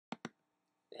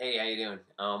Hey, how you doing?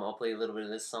 I'll play a little bit of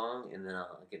this song, and then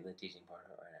I'll get in the teaching part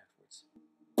right afterwards.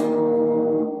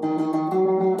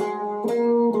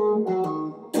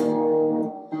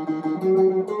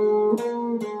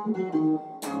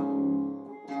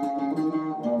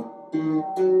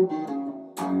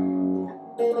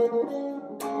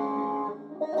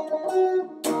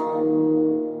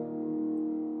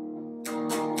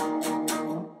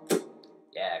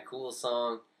 Yeah, cool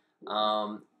song.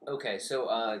 Okay, so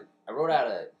I wrote out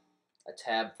a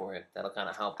tab for you that'll kind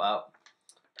of help out.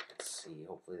 Let's see,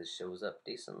 hopefully this shows up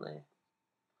decently.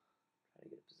 Try to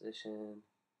get a position.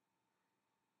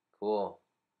 Cool.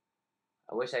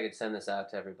 I wish I could send this out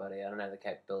to everybody. I don't have the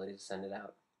capability to send it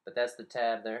out. But that's the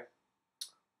tab there.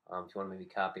 If you want to maybe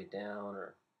copy it down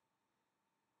or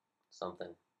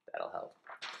something, that'll help.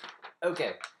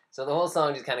 Okay, so the whole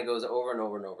song just kind of goes over and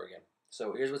over and over again.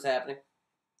 So here's what's happening.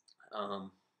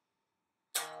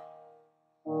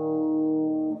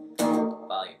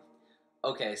 Volume.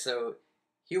 Okay, so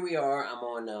here we are. I'm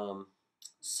on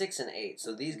 6 and 8.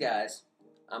 So these guys,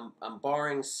 I'm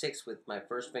barring 6 with my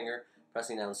first finger,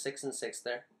 pressing down 6 and 6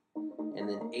 there, and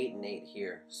then 8 and 8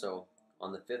 here. So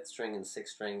on the 5th string and 6th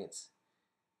string, it's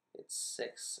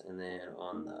 6, and then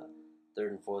on the 3rd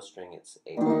and 4th string, it's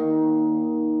 8.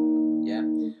 Yeah.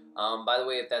 By the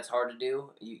way, if that's hard to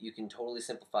do, you can totally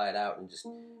simplify it out and just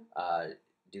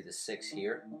do the 6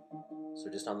 here. So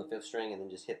just on the 5th string, and then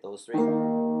just hit those 3,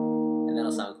 and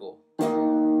that'll sound cool.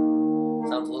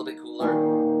 Sounds a little bit cooler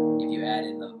if you add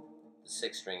in the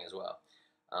 6th string as well.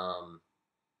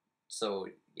 So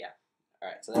yeah. All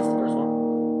right. So that's the first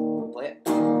one. Play it.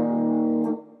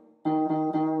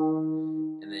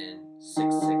 And then 6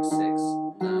 6 6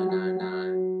 9 9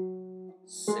 9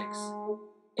 6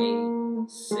 8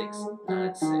 6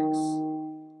 9 6.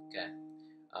 Okay.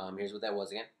 Here's what that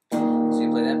was again. So you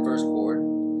play that first chord.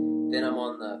 Then I'm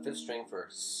on the 5th string for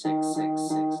 6 6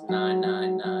 6 9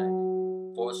 9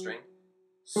 9. 4th string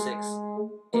 6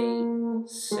 8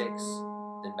 6.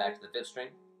 Then back to the 5th string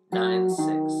 9 6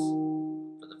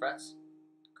 for the frets.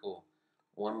 Cool.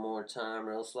 One more time,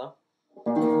 real slow. 6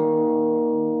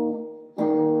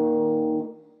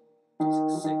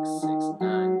 6 6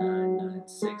 9 9 9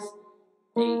 6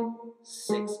 8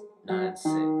 6 9 6.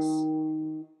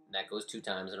 And that goes 2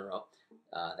 times in a row.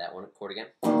 That one chord again.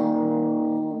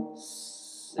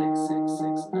 6 6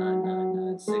 6 9 9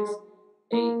 9 6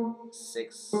 8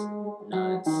 6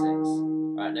 9 6.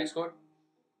 All right, next chord.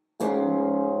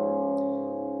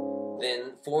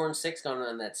 Then 4 and 6 going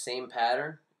on that same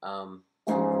pattern.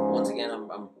 Once again,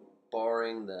 I'm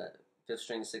barring the 5th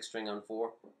string, 6th string on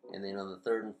 4, and then on the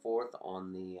 3rd and 4th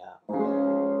on the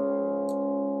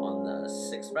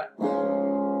 6th fret.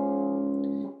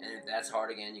 And if that's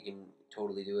hard again, you can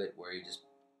totally do it where you just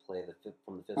play the 5th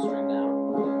from the 5th string down.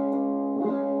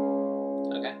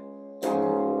 Okay.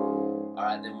 All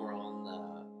right, then we're on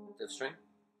the 5th string.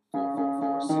 4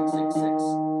 4 4 6 6 6,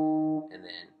 and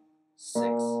then 6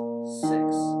 6.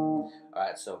 All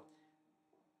right, so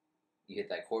you hit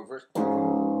that chord first, then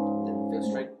 5th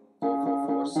string 4 4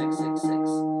 4 6 6 6,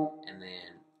 and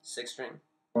then 6th string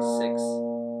 6,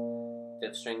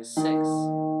 5th string 6,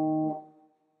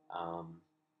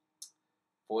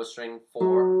 4th string 4,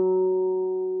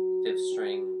 5th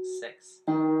string 6,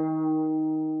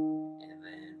 and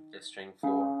then 5th string 4.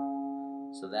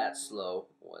 So that slow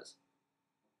was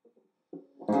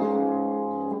 4 4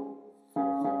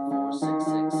 4 6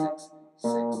 6 6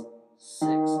 6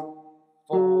 6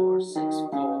 4 6 4.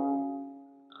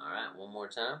 All right, one more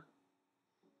time.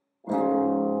 4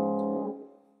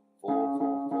 4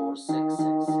 4 6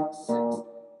 6 6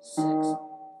 6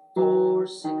 4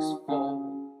 6 4.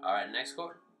 All right, next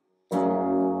chord.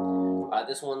 All right,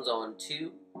 this one's on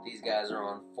 2. These guys are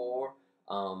on 4.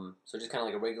 So just kind of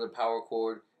like a regular power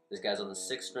chord. This guy's on the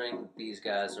 6th string. These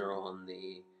guys are on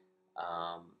the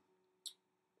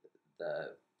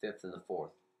 5th and the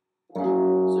 4th.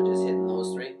 So just hitting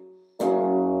those 3.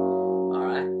 All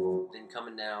right. Then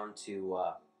coming down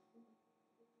to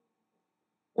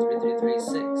 3 3 3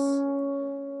 6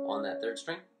 on that 3rd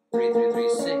string. 3 3 3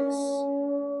 6.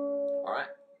 All right.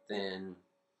 Then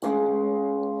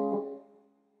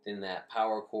that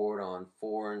power chord on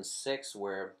 4 and 6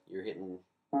 where you're hitting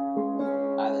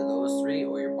either those 3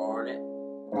 or you're barring it.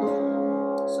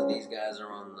 So these guys are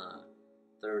on the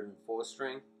 3rd and 4th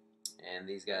string, and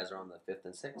these guys are on the 5th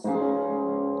and 6th.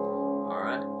 All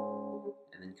right.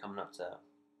 And then coming up to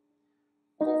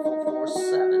 4 4 4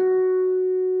 7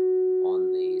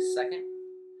 on the 2nd.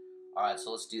 All right,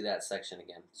 so let's do that section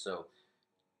again. So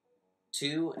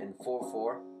 2 and 4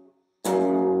 4.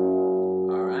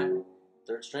 All right.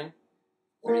 3rd string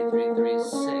 3 3 3 6.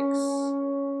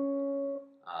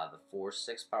 The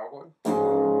 4/6 power chord, and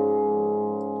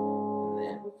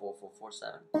then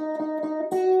 4/4/4/7.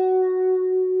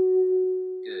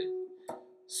 Good.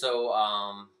 So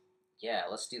yeah,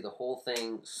 let's do the whole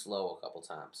thing slow a couple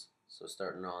times. So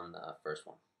starting on the first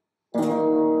one.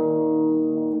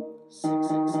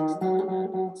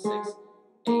 6/6/6/9/9/9/6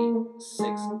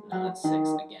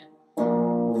 8/6/9/6 again.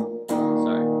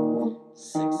 Sorry.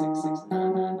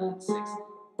 6/6/6/9/9/9/6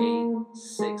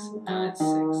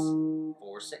 8/6/9/6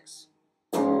 4/6.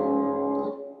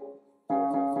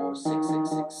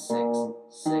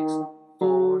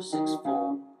 4/4/4/6/6/6/6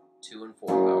 2 and 4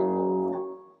 power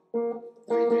chord.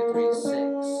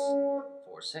 3/3/3/6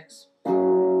 4/6.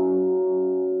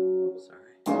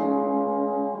 Sorry.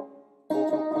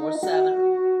 4/4/4/7.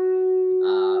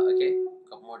 Okay, a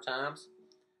couple more times.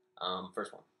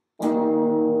 First one.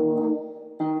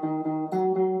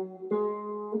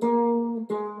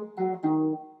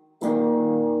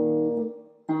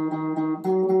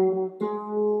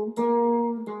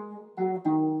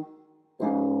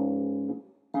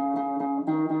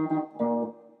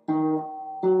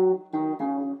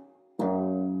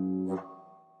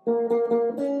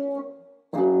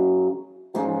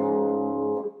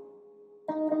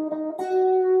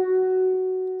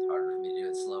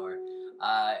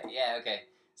 Yeah, okay.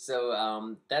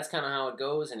 So that's kind of how it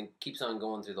goes, and it keeps on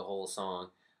going through the whole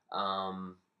song.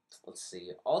 Let's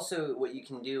see. Also, what you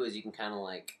can do is you can kind of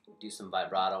like do some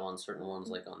vibrato on certain ones,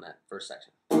 like on that first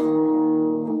section.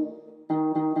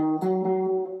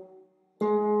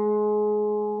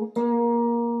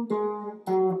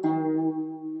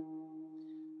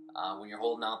 When you're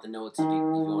holding out the notes, if you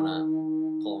want to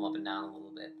pull them up and down a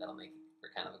little bit, that'll make it for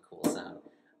kind of a cool sound.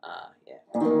 Yeah.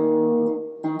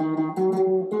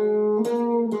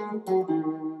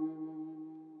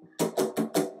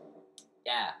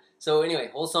 Yeah. So anyway,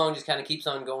 whole song just kind of keeps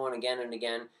on going again and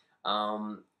again.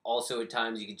 Also, at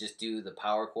times you could just do the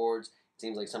power chords. It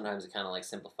seems like sometimes it kind of like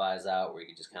simplifies out, where you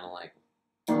could just kind of like.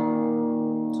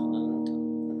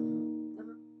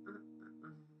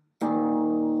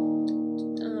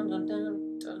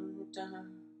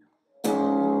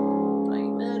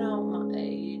 Blame it on my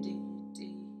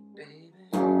ADD, baby.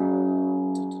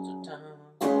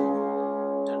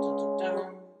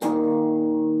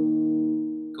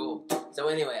 Cool. So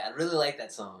anyway, I really like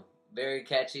that song. Very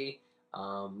catchy.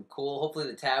 Cool. Hopefully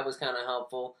the tab was kind of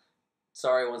helpful.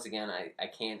 Sorry once again, I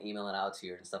can't email it out to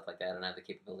you and stuff like that. I don't have the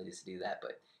capabilities to do that,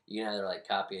 but you can either like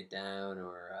copy it down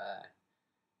or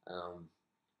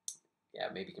yeah,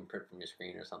 maybe you can print from your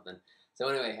screen or something. So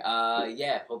anyway,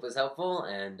 yeah, hope it's helpful,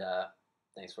 and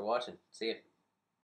thanks for watching. See you.